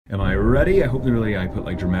Am I ready? I hope really I put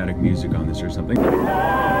like dramatic music on this or something.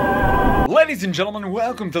 Ladies and gentlemen,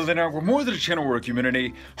 welcome to Leonhart. We're more than a channel, we're a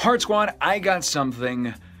community. Heart Squad, I got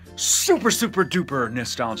something super duper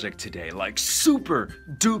nostalgic today. Like super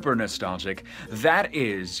duper nostalgic. That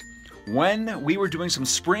is when we were doing some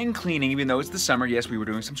spring cleaning, even though it's the summer. Yes, we were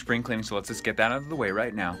doing some spring cleaning, so let's just get that out of the way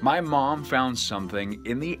right now. My mom found something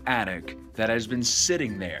in the attic that has been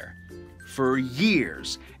sitting there for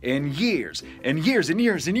years and years and years and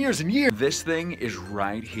years and years and years. This thing is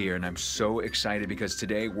right here, and I'm so excited because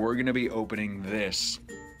today we're gonna be opening this.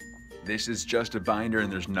 This is just a binder and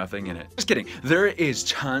there's nothing in it. Just kidding. There is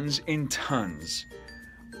tons and tons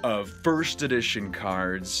of first edition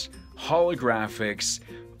cards, holographics,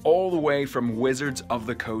 all the way from Wizards of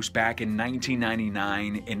the Coast back in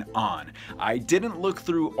 1999 and on. I didn't look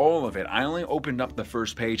through all of it. I only opened up the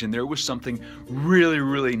first page and there was something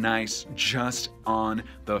really nice just on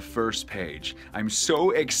the first page. I'm so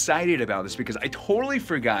excited about this because I totally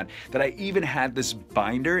forgot that I even had this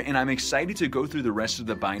binder, and I'm excited to go through the rest of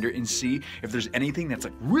the binder and see if there's anything that's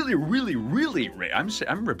like really rare.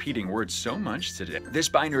 I'm repeating words so much today. This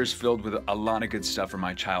binder is filled with a lot of good stuff from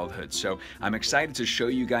my childhood, so I'm excited to show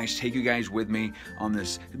you guys, take you guys with me on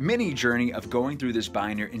this mini journey of going through this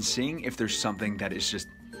binder and seeing if there's something that is just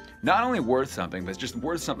not only worth something, but it's just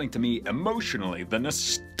worth something to me emotionally, the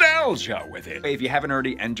nostalgia with it. If you haven't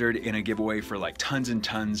already entered in a giveaway for like tons and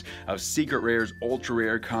tons of secret rares, ultra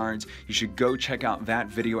rare cards, you should go check out that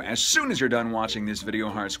video as soon as you're done watching this video,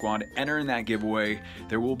 Heart Squad. Enter in that giveaway.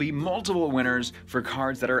 There will be multiple winners for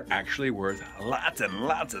cards that are actually worth lots and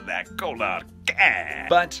lots of that gold hard cash.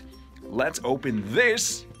 But let's open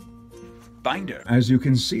this binder. As you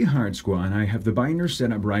can see, Heart Squad, I have the binder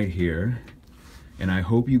set up right here. And I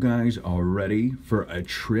hope you guys are ready for a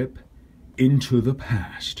trip into the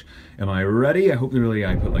past. Am I ready? I hope really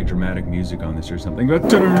I put like dramatic music on this or something.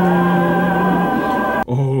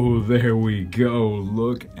 Oh, there we go.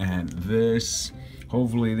 Look at this.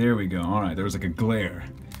 Hopefully, there we go. All right, there was like a glare.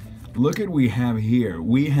 Look at what we have here.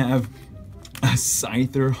 We have a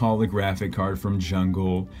Scyther holographic card from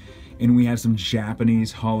Jungle. And we have some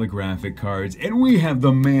Japanese holographic cards, and we have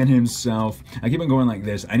the man himself. I keep on going like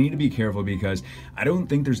this. I need to be careful because I don't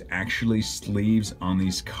think there's actually sleeves on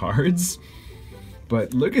these cards.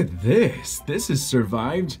 But look at this. This has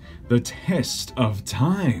survived the test of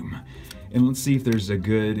time. And let's see if there's a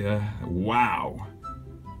good, wow.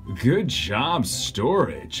 Good job,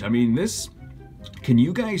 storage. I mean, this, can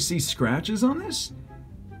you guys see scratches on this?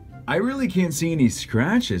 I really can't see any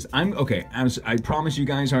scratches. Okay, I promise you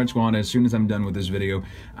guys, Heart Squad, as soon as I'm done with this video,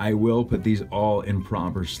 I will put these all in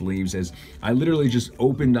proper sleeves, as I literally just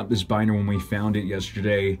opened up this binder when we found it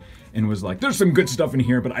yesterday and was like, there's some good stuff in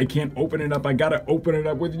here, but I can't open it up. I gotta open it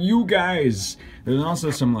up with you guys. There's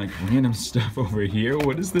also some like random stuff over here.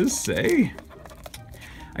 What does this say?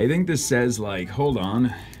 I think this says like, hold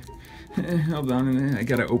on. Hold on, I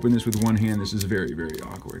gotta open this with one hand. This is very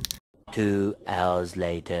awkward. 2 hours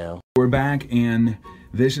later. We're back, and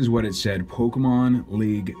this is what it said. Pokemon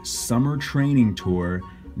League Summer Training Tour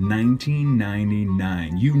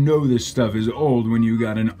 1999. You know this stuff is old when you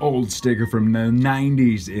got an old sticker from the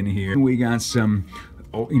 90s in here. We got some,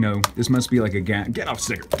 oh, you know, this must be like a get off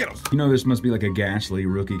sticker, get off. You know, this must be like a Ghastly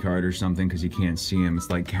rookie card or something because you can't see him. It's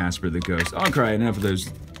like Casper the Ghost. I'll cry, enough of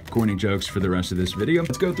those corny jokes for the rest of this video.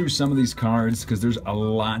 Let's go through some of these cards because there's a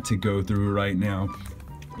lot to go through right now.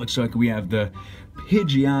 Looks like we have the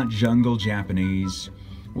Pidgeot Jungle Japanese.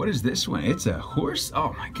 What is this one? It's a horse?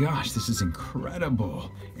 Oh my gosh, this is incredible.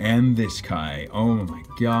 And this Kai. Oh my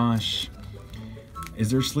gosh. Is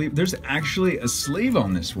there a sleeve? There's actually a sleeve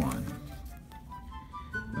on this one.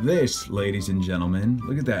 This, ladies and gentlemen,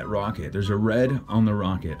 look at that rocket. There's a red on the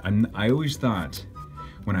rocket. I always thought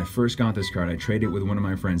when I first got this card, I traded it with one of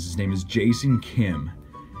my friends. His name is Jason Kim.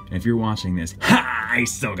 And if you're watching this, ha! I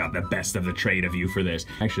still got the best of the trade of you for this.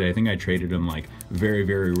 Actually, I think I traded him like very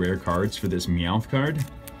rare cards for this Meowth card.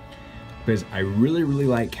 Because I really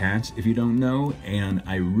like cats, if you don't know, and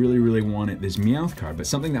I really wanted this Meowth card. But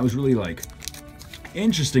something that was really like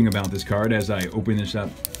interesting about this card as I open this up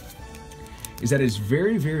is that it's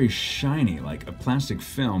very shiny, like a plastic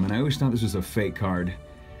film. And I always thought this was a fake card.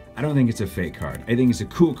 I don't think it's a fake card. I think it's a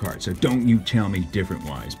cool card, so don't you tell me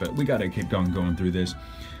different-wise. But we gotta keep on going through this.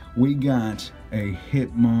 We got a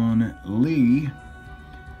Hitmonlee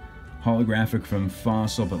holographic from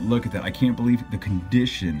Fossil, but look at that. I can't believe the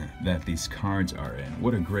condition that these cards are in.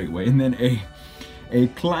 What a great way. And then a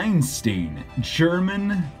Kleinstein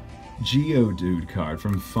German Geodude card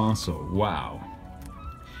from Fossil. Wow.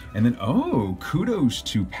 And then, oh, kudos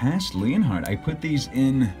to past Leonhart. I put these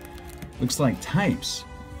in, looks like types.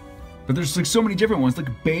 But there's like so many different ones. Look,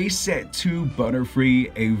 base set 2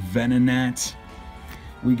 Butterfree, a Venonat.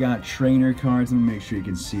 We got trainer cards. Let me make sure you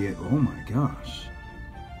can see it. Oh my gosh.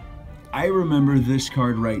 I remember this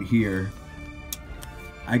card right here.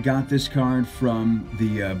 I got this card from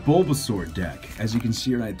the Bulbasaur deck. As you can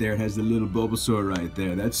see right there, it has the little Bulbasaur right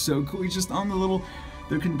there. That's so cool. He's just on the little...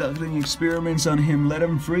 They're conducting experiments on him. Let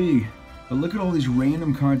him free. But look at all these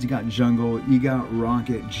random cards. You got Jungle. You got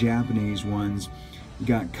Rocket, Japanese ones. You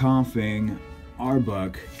got Coughing,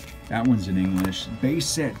 Arbok. That one's in English. Base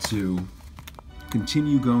set 2.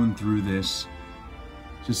 Continue going through this.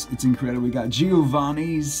 Just, it's incredible. We got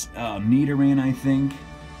Giovanni's, Nidoran, I think.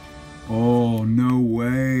 Oh, no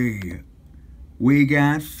way. We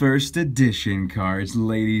got first edition cards,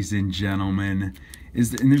 ladies and gentlemen.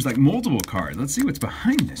 And there's like multiple cards. Let's see what's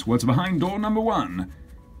behind this. What's behind door number 1?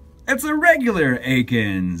 It's a regular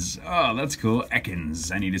Ekans. Oh, that's cool.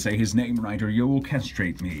 Ekans. I need to say his name right or you will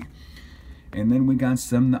castrate me. And then we got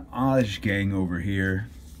some the Osh gang over here.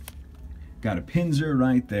 Got a Pinsir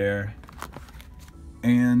right there.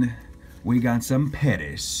 And we got some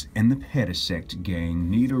Pettis and the Pettisect gang.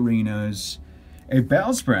 Nidorenas. A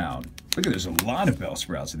Bellsprout. Look at, there's a lot of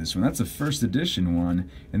Bellsprouts in this one. That's a first edition one.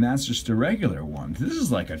 And that's just a regular one. This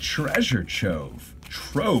is like a treasure trove.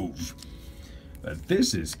 But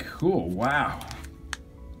this is cool. Wow.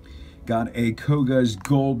 Got a Koga's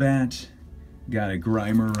Golbat. Got a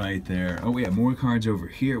Grimer right there. Oh, we have more cards over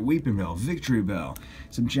here. Weeping Bell, Victory Bell.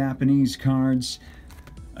 Some Japanese cards.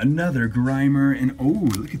 Another Grimer. And oh,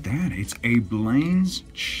 look at that. It's a Blaine's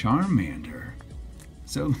Charmander.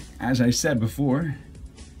 So, as I said before,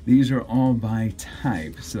 these are all by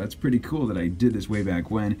type. So that's pretty cool that I did this way back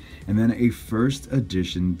when. And then a first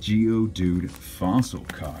edition Geodude fossil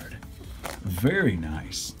card. Very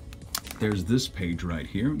nice. There's this page right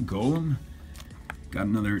here. Golem. Got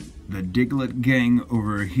another, the Diglett gang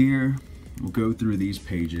over here. We'll go through these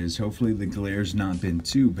pages. Hopefully the glare's not been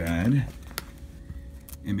too bad.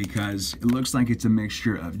 And because it looks like it's a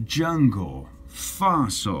mixture of Jungle,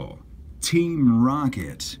 Fossil, Team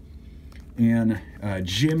Rocket, and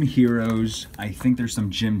Gym Heroes. I think there's some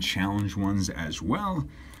Gym Challenge ones as well.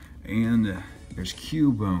 And there's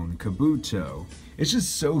Cubone, Kabuto. It's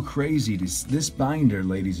just so crazy. This binder,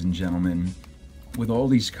 ladies and gentlemen, with all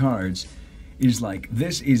these cards, is like,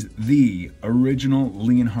 this is the original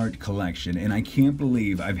Leonhart collection, and I can't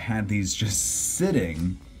believe I've had these just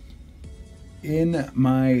sitting in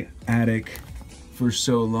my attic for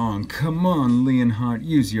so long. Come on, Leonhart,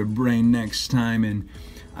 use your brain next time. And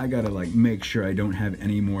I gotta like make sure I don't have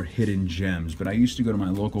any more hidden gems. But I used to go to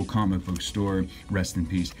my local comic book store, rest in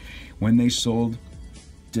peace, when they sold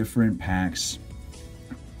different packs,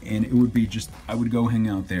 and it would be just, I would go hang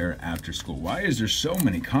out there after school. Why is there so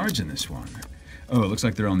many cards in this one? Oh, it looks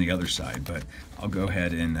like they're on the other side, but I'll go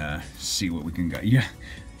ahead and see what we can get. Yeah,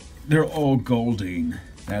 they're all Golding.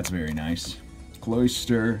 That's very nice.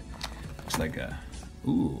 Cloyster. Looks like a,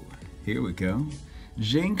 ooh, here we go.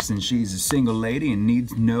 Jinx, and she's a single lady and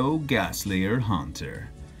needs no Ghastly or Haunter.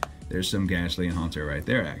 There's some Ghastly and Haunter right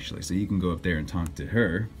there, actually, so you can go up there and talk to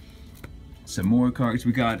her. Some more cards.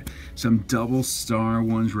 We got some double star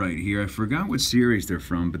ones right here. I forgot what series they're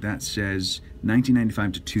from, but that says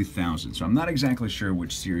 1995 to 2000. So I'm not exactly sure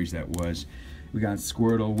which series that was. We got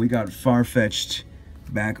Squirtle. We got Farfetch'd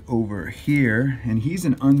back over here. And he's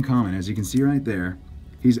an uncommon, as you can see right there.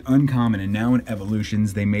 He's uncommon, and now in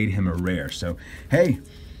Evolutions, they made him a rare. So, hey,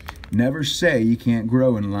 never say you can't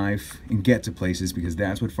grow in life and get to places, because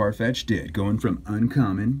that's what Farfetch'd did, going from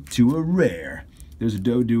uncommon to a rare. There's a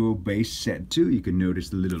Doduo base set 2. You can notice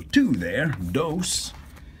the little 2 there. Dose.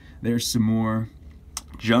 There's some more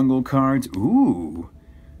jungle cards. Ooh.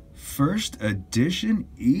 First edition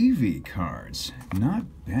Eevee cards. Not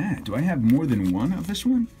bad. Do I have more than one of this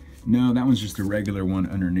one? No, that one's just a regular one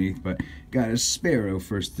underneath. But got a Sparrow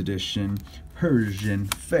first edition. Persian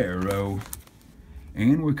Pharaoh.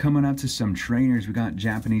 And we're coming up to some trainers. We got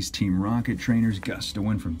Japanese Team Rocket trainers. Gusto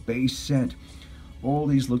one from base set. All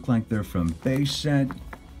these look like they're from base set.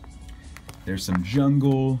 There's some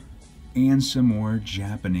jungle and some more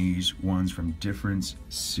Japanese ones from different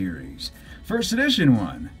series. First edition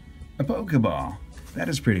one, a Pokeball. That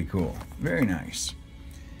is pretty cool. Very nice.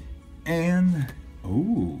 And,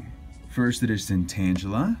 ooh, first edition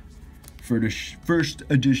Tangela. First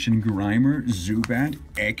edition Grimer, Zubat,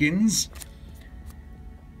 Ekans.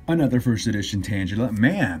 Another first edition Tangela.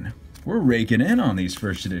 Man, we're raking in on these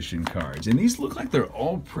first edition cards, and these look like they're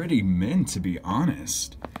all pretty mint, to be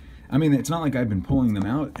honest. I mean, it's not like I've been pulling them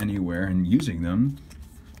out anywhere and using them.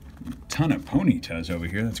 Ton of Ponytas over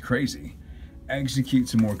here, that's crazy. Execute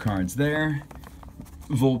some more cards there.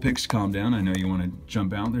 Vulpix, calm down. I know you want to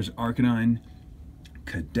jump out. There's Arcanine,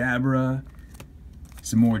 Kadabra,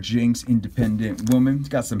 some more Jinx, Independent Woman. It's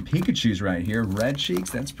got some Pikachus right here. Red Cheeks,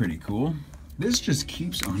 that's pretty cool. This just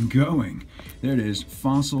keeps on going. There it is,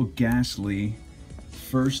 Fossil Ghastly,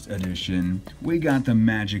 first edition. We got the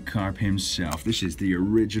Magikarp himself. This is the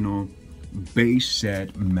original base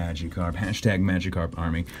set Magikarp. Hashtag Magikarp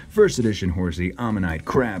Army. First edition Horsey, Ammonite,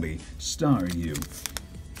 Krabby, Staryu,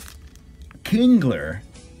 Kingler,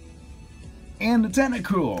 and the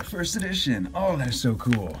Tentacruel, first edition. Oh, that is so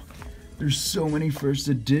cool. There's so many first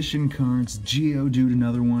edition cards. Geodude,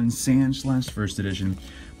 another one. Sandslash, first edition.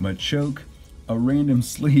 Machoke, a random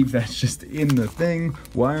sleeve that's just in the thing.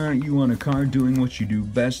 Why aren't you on a card doing what you do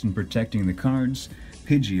best in protecting the cards?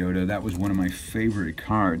 Pidgeotto, that was one of my favorite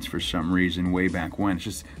cards for some reason way back when. It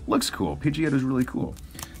just looks cool. Pidgeotto's really cool.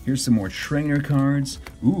 Here's some more trainer cards.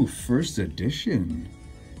 Ooh, first edition.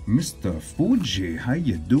 Mr. Fuji, how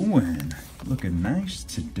you doing? Looking nice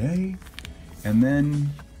today. And then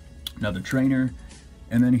another trainer.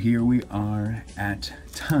 And then here we are at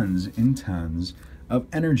tons and tons of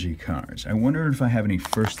energy cards. I wonder if I have any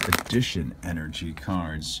first edition energy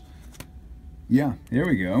cards. Yeah, there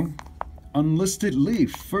we go. Unlisted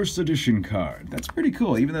Leaf, first edition card. That's pretty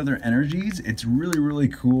cool. Even though they're energies, it's really, really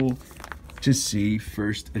cool to see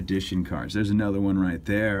first edition cards. There's another one right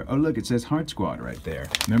there. Oh, look, it says Heart Squad right there.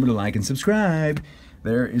 Remember to like and subscribe.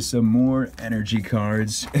 There is some more energy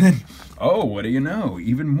cards. And then, oh, what do you know?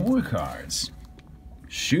 Even more cards.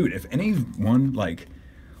 Shoot, if anyone, like,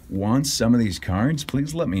 wants some of these cards,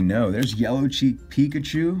 please let me know. There's Yellow Cheek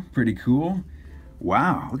Pikachu. Pretty cool.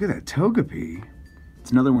 Wow, look at that Togepi. It's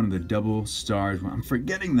another one of the double stars. I'm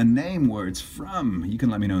forgetting the name where it's from. You can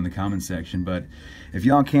let me know in the comment section, but if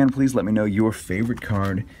y'all can, please let me know your favorite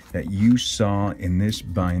card that you saw in this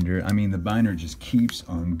binder. I mean, the binder just keeps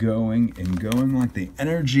on going and going like the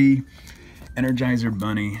Energizer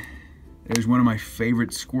Bunny. There's one of my favorite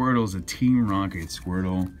Squirtles, a Team Rocket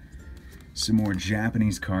Squirtle. Some more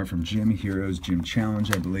Japanese card from Gym Heroes, Gym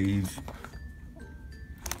Challenge, I believe.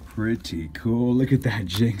 Pretty cool. Look at that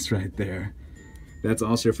Jinx right there. That's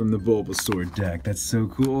also from the Bulbasaur deck. That's so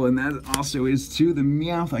cool. And that also is too the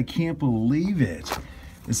Meowth. I can't believe it.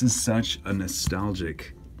 This is such a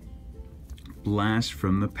nostalgic blast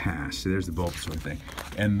from the past. So there's the Bulbasaur thing.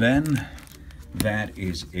 And then that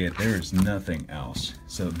is it. There is nothing else.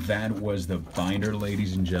 So that was the binder,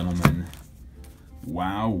 ladies and gentlemen.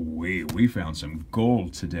 Wow, we found some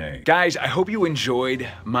gold today. Guys, I hope you enjoyed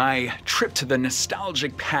my trip to the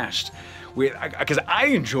nostalgic past. Because I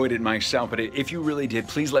enjoyed it myself, but if you really did,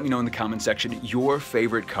 please let me know in the comment section your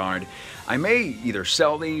favorite card. I may either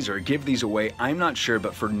sell these or give these away, I'm not sure,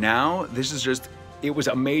 but for now, this is just, it was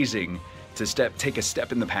amazing to take a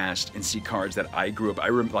step in the past and see cards that I grew up. I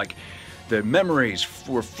remember, like, the memories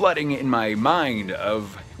were flooding in my mind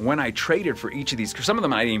of when I traded for each of these, because some of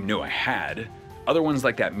them I didn't even know I had. Other ones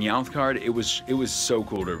like that Meowth card, it was so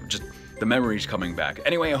cool to just, the memories coming back.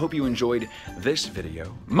 Anyway, I hope you enjoyed this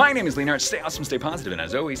video. My name is Leonhart. Stay awesome, stay positive, and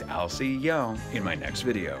as always, I'll see y'all in my next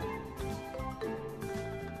video.